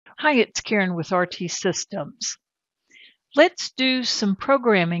Hi, it's Karen with RT Systems. Let's do some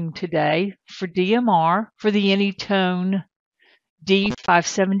programming today for DMR for the Anytone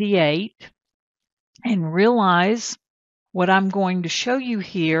AT-D578 and realize what I'm going to show you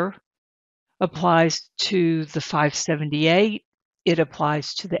here applies to the 578, it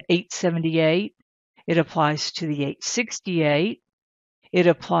applies to the 878, it applies to the 868, it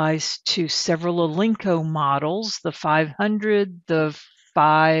applies to several Alinco models, the 500, the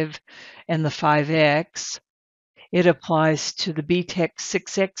 5, and the 5X. It applies to the BTech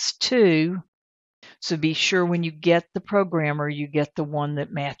 6X2, so be sure when you get the programmer, you get the one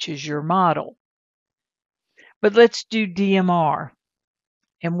that matches your model. But let's do DMR.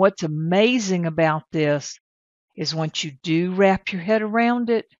 And what's amazing about this is once you do wrap your head around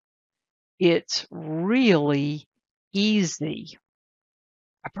it, it's really easy.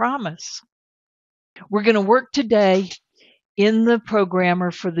 I promise. We're going to work today in the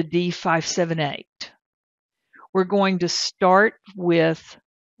programmer for the D578. We're going to start with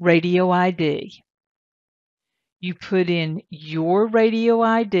radio ID. You put in your radio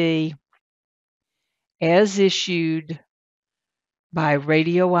ID as issued by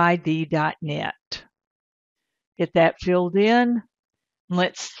radioid.net. Get that filled in.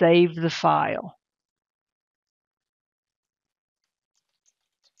 Let's save the file.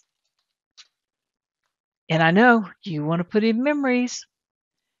 And I know you want to put in memories,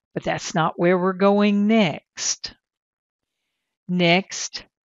 but that's not where we're going next. Next,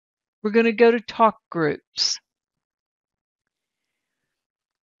 we're going to go to talk groups.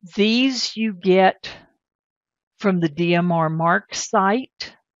 These you get from the DMR Mark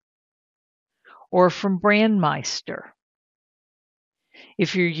site or from Brandmeister.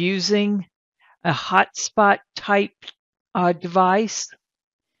 If you're using a hotspot type device,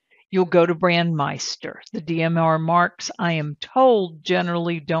 you'll go to Brandmeister. The DMR marks, I am told,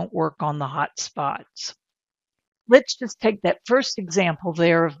 generally don't work on the hotspots. Let's just take that first example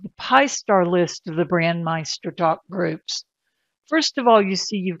there of the Pi-star list of the Brandmeister talk groups. First of all, you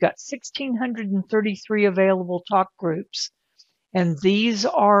see you've got 1,633 available talk groups, and these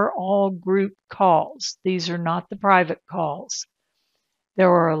are all group calls. These are not the private calls. There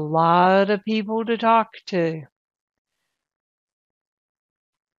are a lot of people to talk to.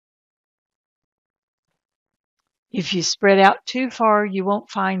 If you spread out too far, you won't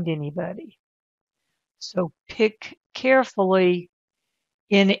find anybody. So pick carefully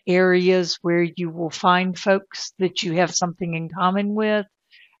in areas where you will find folks that you have something in common with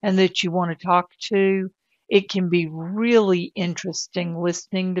and that you want to talk to. It can be really interesting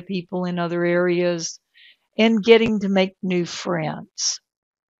listening to people in other areas and getting to make new friends.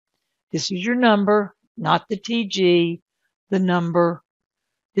 This is your number, not the TG, the number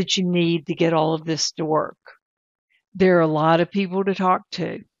that you need to get all of this to work. There are a lot of people to talk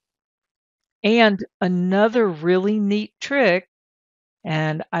to. And another really neat trick,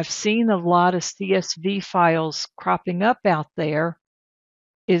 and I've seen a lot of CSV files cropping up out there,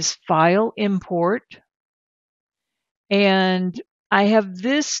 is file import. And I have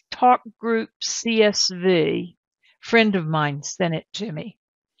this talk group CSV. Friend of mine sent it to me.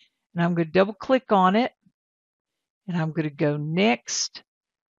 And I'm going to double click on it. And I'm going to go next,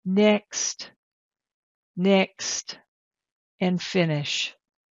 next, next, and finish.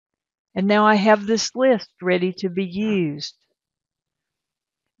 And now I have this list ready to be used.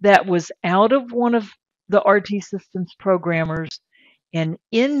 That was out of one of the RT Systems programmers and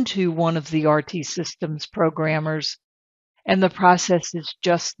into one of the RT Systems programmers. And the process is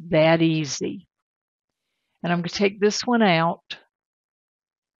just that easy. And I'm going to take this one out.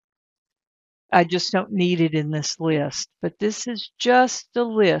 I just don't need it in this list, but this is just a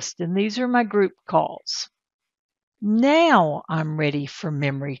list, and these are my group calls. Now I'm ready for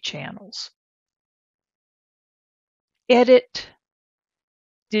memory channels. Edit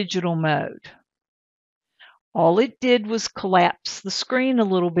digital mode. All it did was collapse the screen a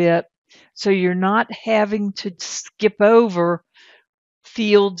little bit, so you're not having to skip over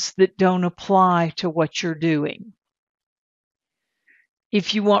fields that don't apply to what you're doing.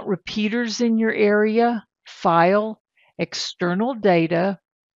 If you want repeaters in your area, File, External Data,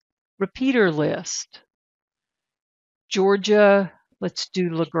 Repeater List. Georgia, let's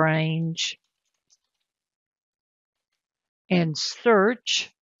do LaGrange. And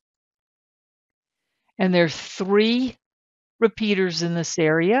search. And there are 3 repeaters in this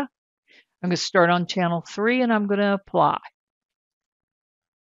area. I'm going to start on channel 3 and I'm going to apply.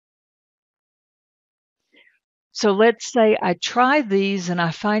 So let's say I try these and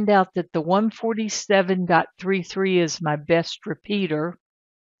I find out that the 147.33 is my best repeater.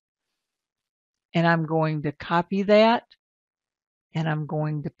 And I'm going to copy that and I'm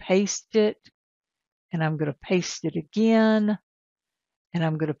going to paste it, and I'm going to paste it again, and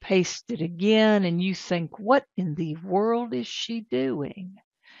I'm going to paste it again, and you think, what in the world is she doing?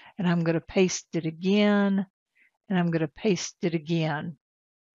 And I'm going to paste it again, and I'm going to paste it again.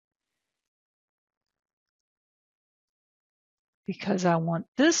 Because I want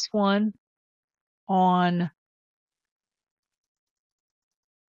this one on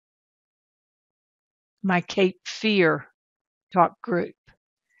my Cape Fear talk group.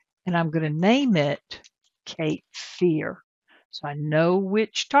 And I'm going to name it Cape Fear, so I know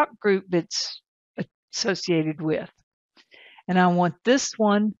which talk group it's associated with. And I want this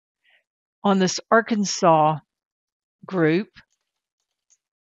one on this Arkansas group.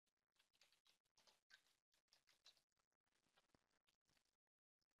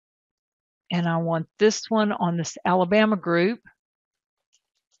 And I want this one on this Alabama group.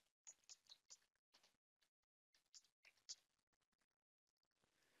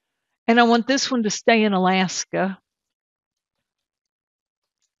 And I want this one to stay in Alaska.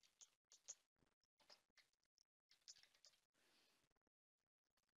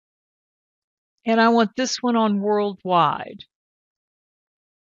 And I want this one on worldwide.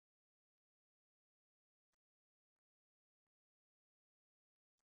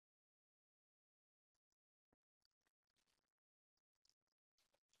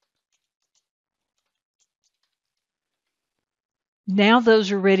 Now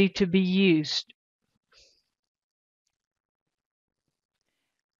those are ready to be used.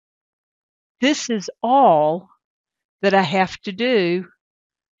 This is all that I have to do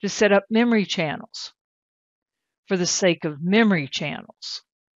to set up memory channels for the sake of memory channels.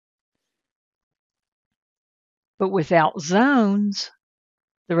 But without zones,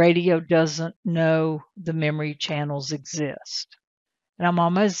 the radio doesn't know the memory channels exist. And I'm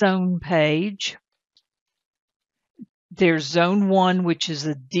on my zone page. There's zone 1, which is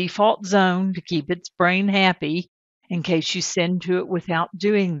a default zone to keep its brain happy in case you send to it without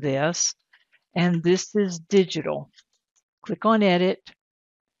doing this. And this is digital. Click on edit.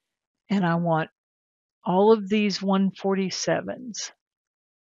 And I want all of these 147s.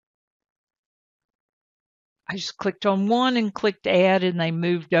 I just clicked on one and clicked add, and they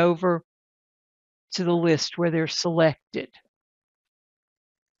moved over to the list where they're selected.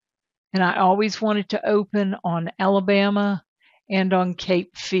 And I always want it to open on Alabama and on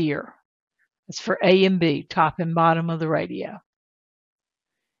Cape Fear. It's for A and B, top and bottom of the radio.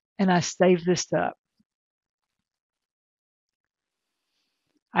 And I save this up.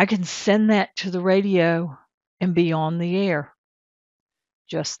 I can send that to the radio and be on the air.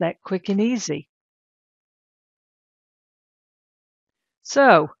 Just that quick and easy.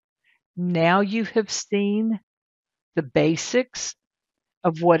 So now you have seen the basics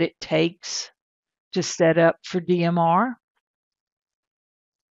of what it takes to set up for DMR,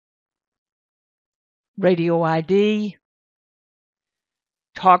 radio ID,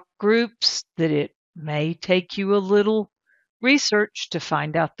 talk groups that it may take you a little research to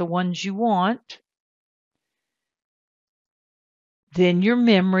find out the ones you want. Then your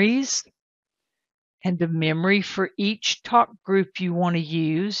memories and a memory for each talk group you want to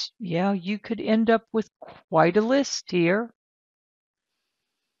use. Yeah, you could end up with quite a list here.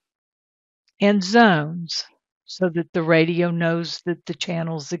 And zones so that the radio knows that the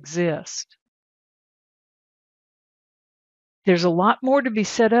channels exist. There's a lot more to be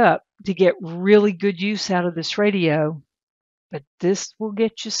set up to get really good use out of this radio, but this will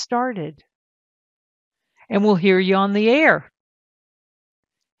get you started. And we'll hear you on the air.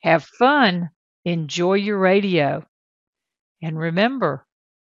 Have fun. Enjoy your radio. And remember,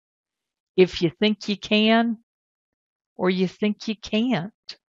 if you think you can or you think you can't,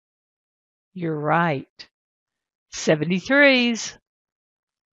 you're right. 73s.